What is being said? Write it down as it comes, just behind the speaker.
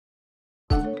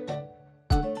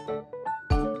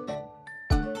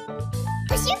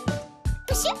シュ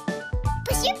プシュ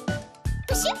プシュ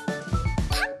プシュ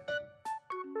パッ。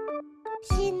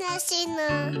しなしな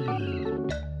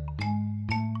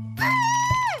パー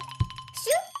シ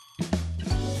ュ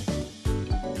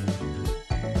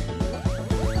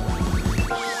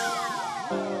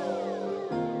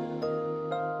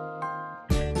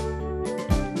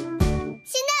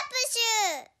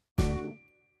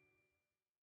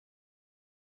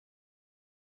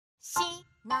シ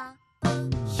ナプ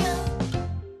シュ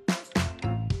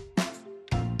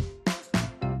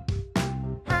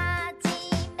はじ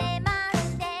めまし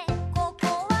て、ここ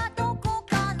はどこ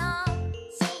かな。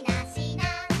シナシナ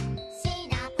シ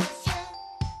ナプシュ、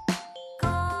こ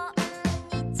ん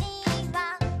にちは、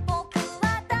僕は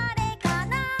誰か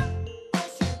な。プ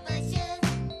シュプシュ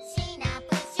シナ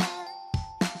プシュ、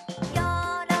よ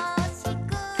ろしく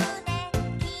ね、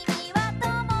君は友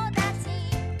達。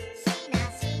シナ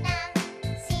シナ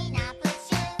シナプシ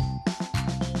ュ、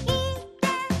行って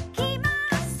きま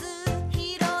す、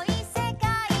広い世界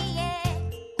へ。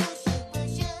プシュプ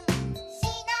シュシ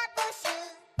ナプシュ、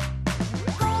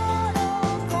コロ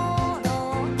コロ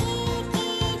生き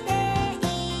てい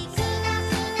く。シナ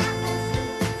シナプシ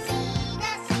ュシナ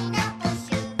シナプ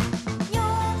シュ、よ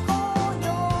こよ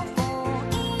こ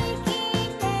生き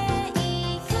てい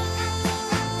く。シナシ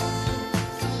ナプシ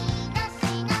ュシナ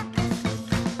シナプシュ、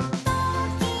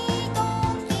時々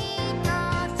立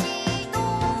ち止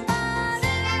まる。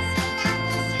シナシナ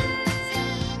プシュシ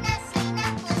ナシナ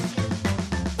プシュ、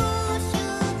プシ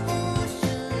ュプ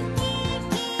シュ生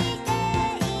きていく。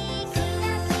シ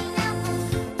ナシナプ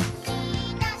シュシナシナプシュ、時々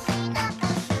立ち止まる。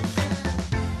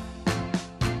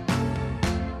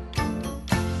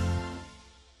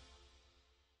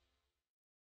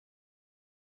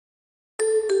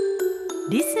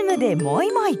リズムでも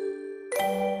いもい。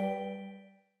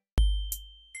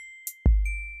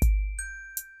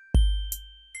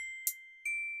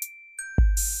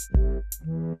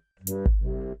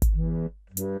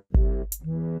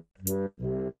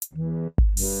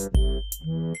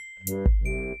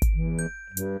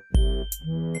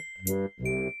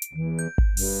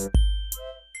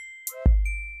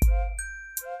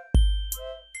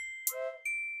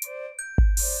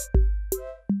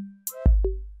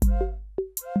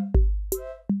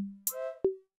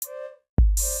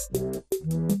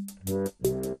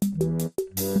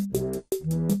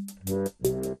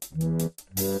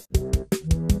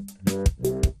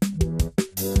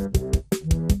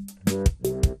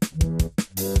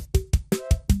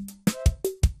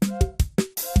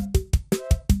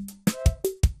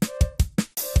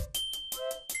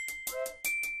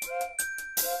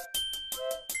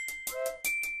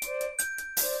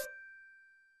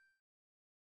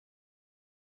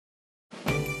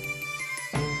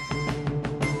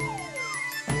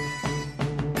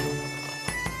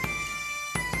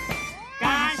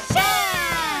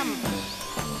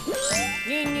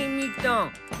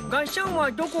がっしゃん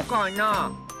はどこかな。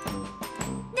ね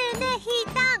えねえひ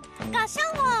ーたん、がっしゃ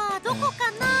んはどこ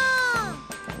かな。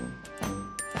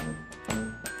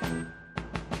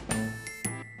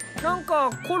なん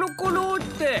かコロコロっ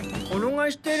て転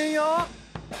がしてるよ。あ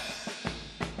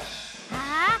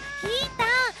あ、ひーたん、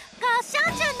がっしゃ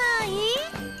んじゃない？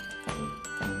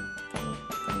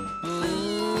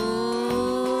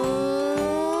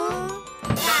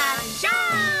がっしゃ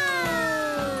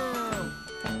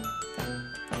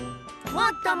ん、もっ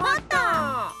ともっと。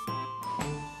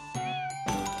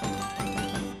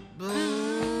ブー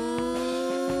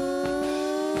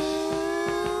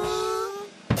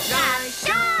がっ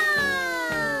しゃ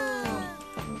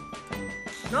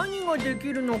ん、何がで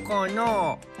きるのか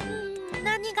な。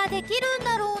何ができるん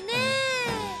だろうね。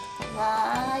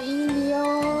わあ、いい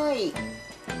匂い。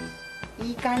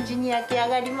いい感じに焼き上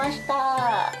がりました。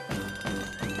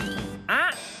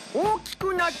あ、大き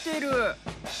くなってる。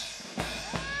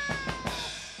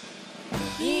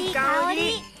いい香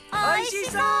り、おいし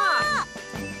そう。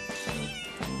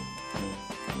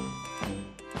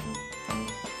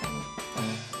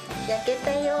焼け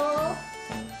たよ。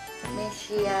召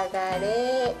し上が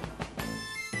れ。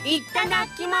いただ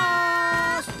き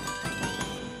ます。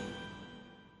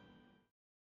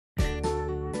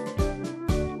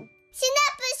シナ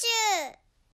プシュ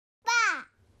バ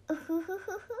ー、うふふふ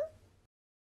ふ。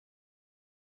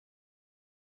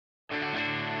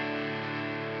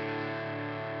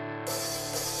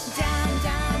じゃんじ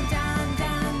ゃんじゃんじゃ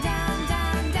んじゃんじゃ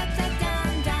んじゃじゃじゃ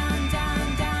んじゃんじゃ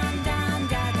んじゃんじゃん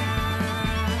じゃじゃ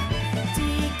ん、地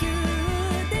球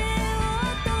で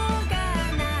音が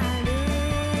鳴る。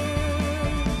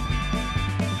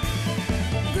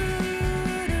ぐ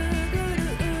るぐる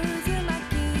渦巻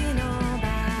きのバ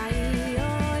イオ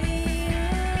リン、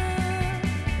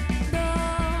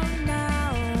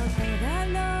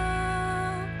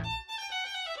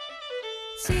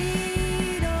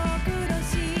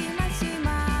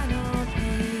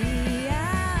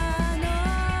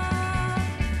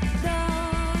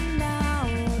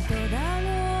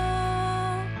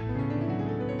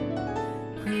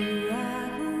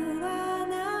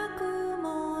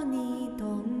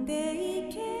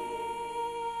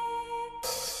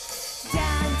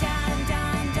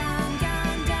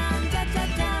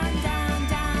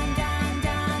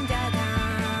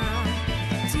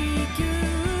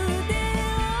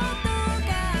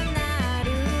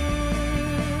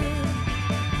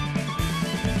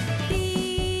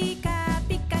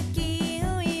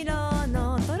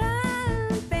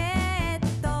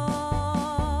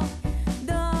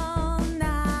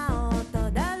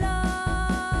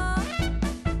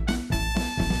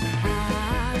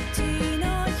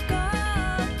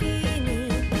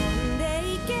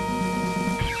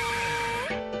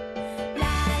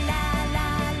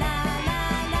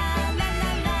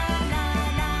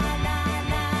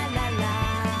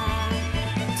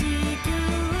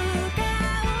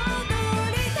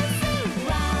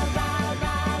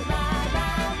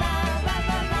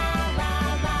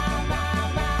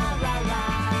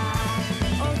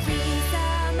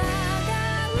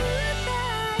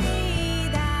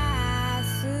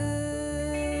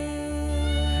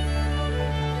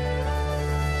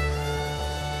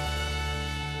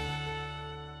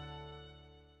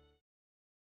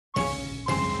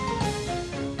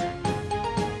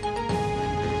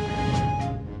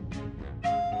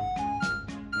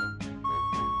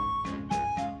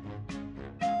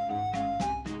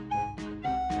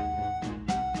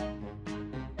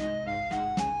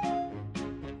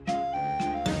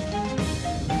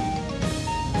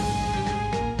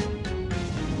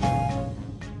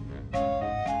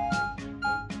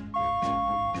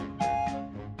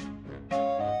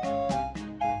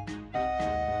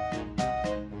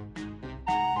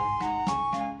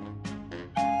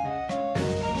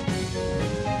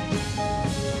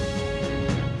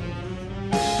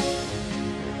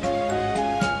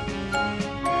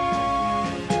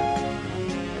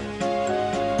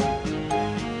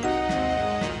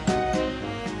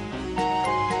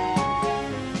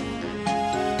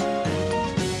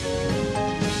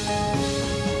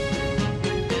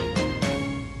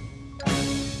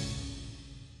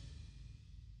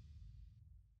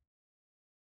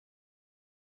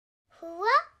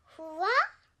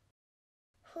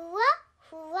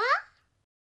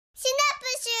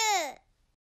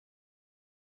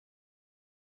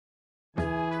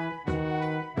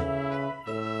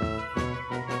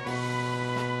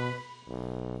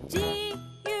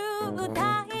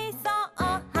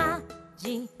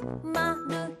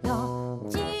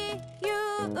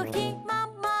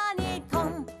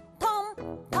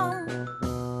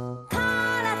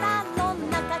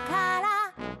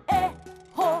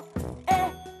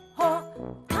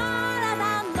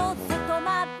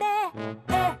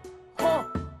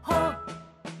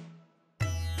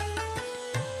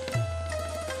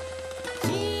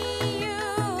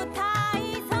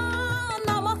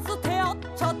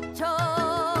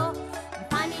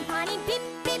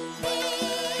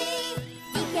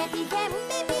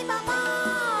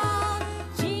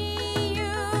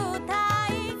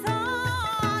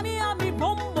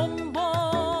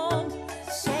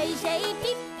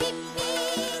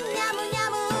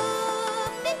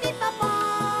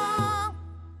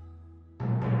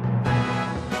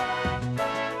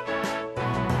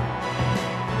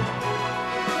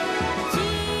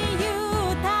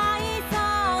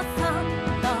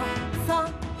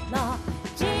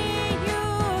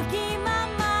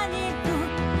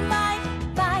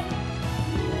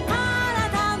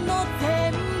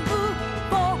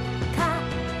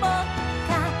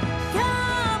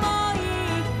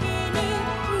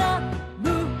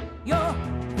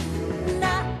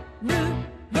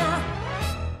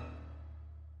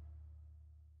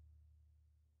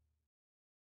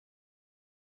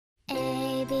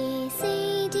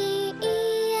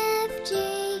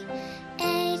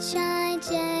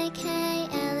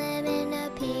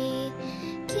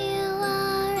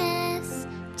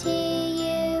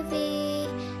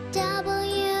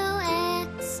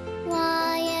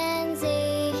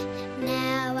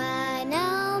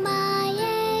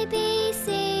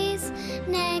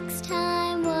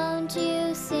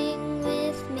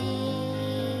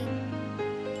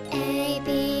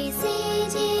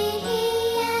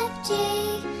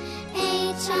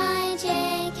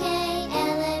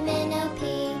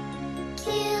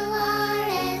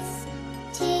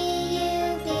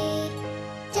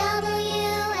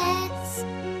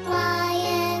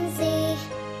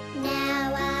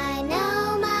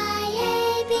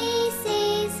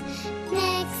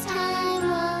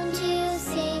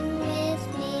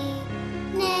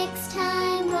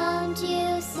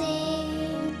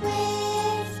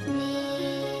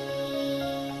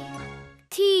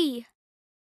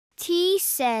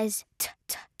says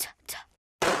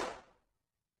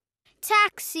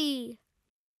taxi.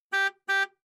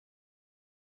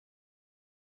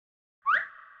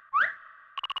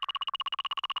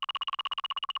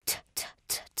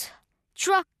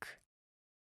 Truck.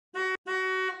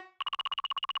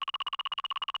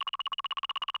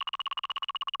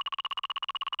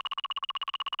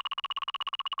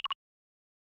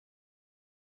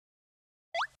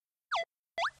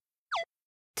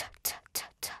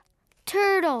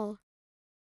 Turtle.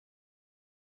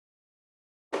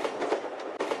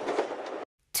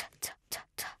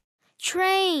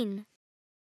 Train.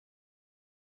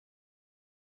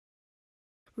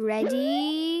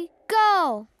 Ready,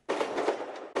 go.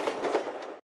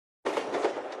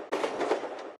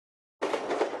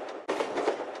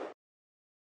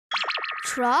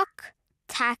 Truck,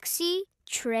 taxi,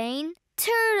 train,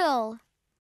 turtle.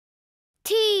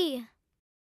 T.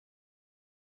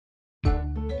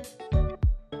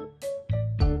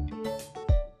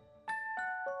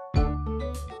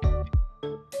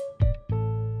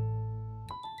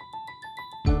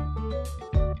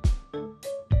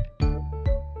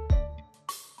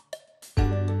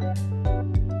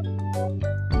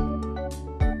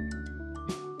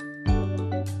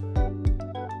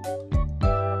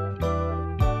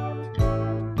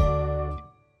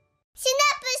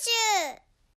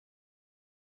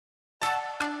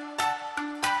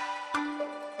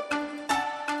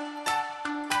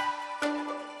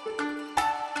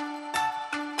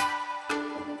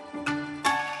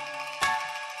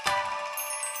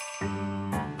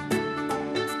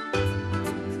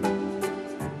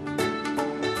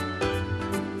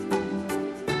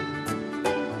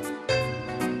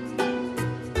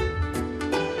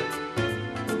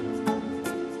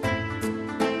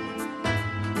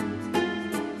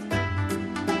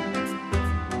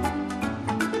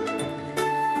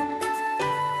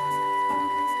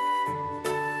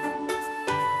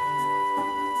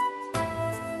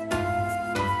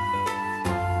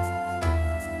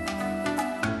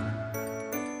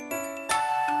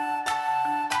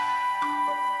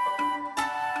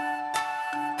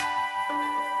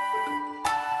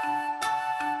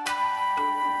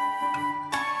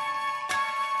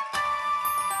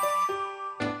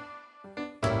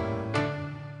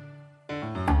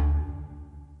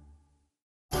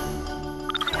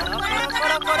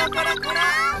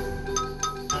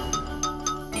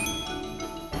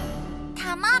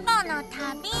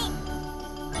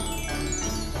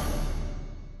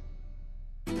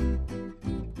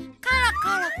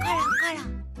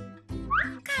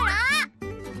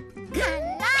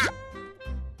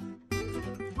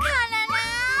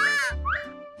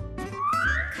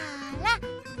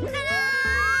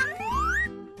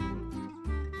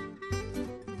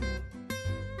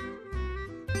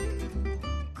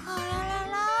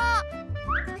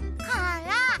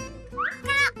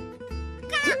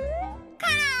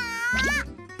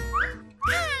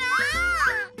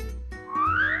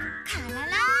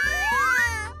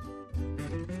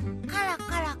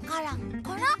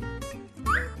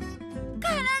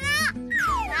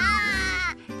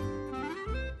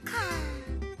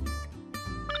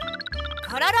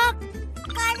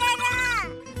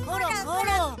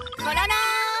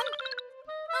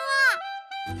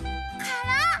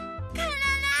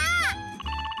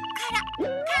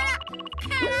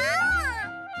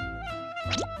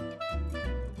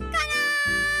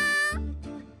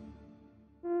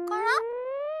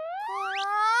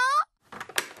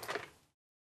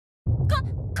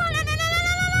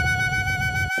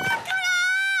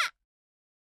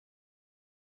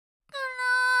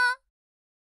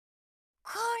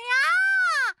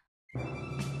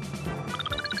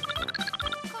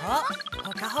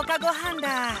ほかほかご飯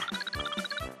だ。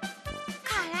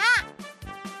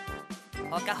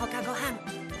ほかほかご飯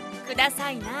くだ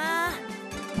さいな。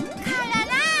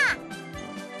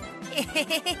えへへへ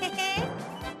へ。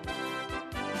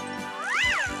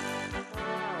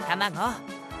卵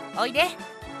おいで。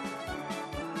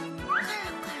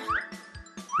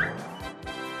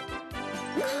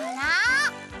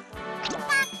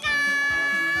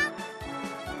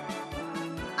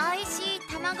おいしい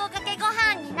卵かけご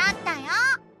飯になったよ。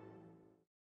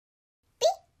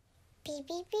ピッピピ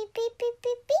ピピピピ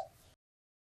ピ。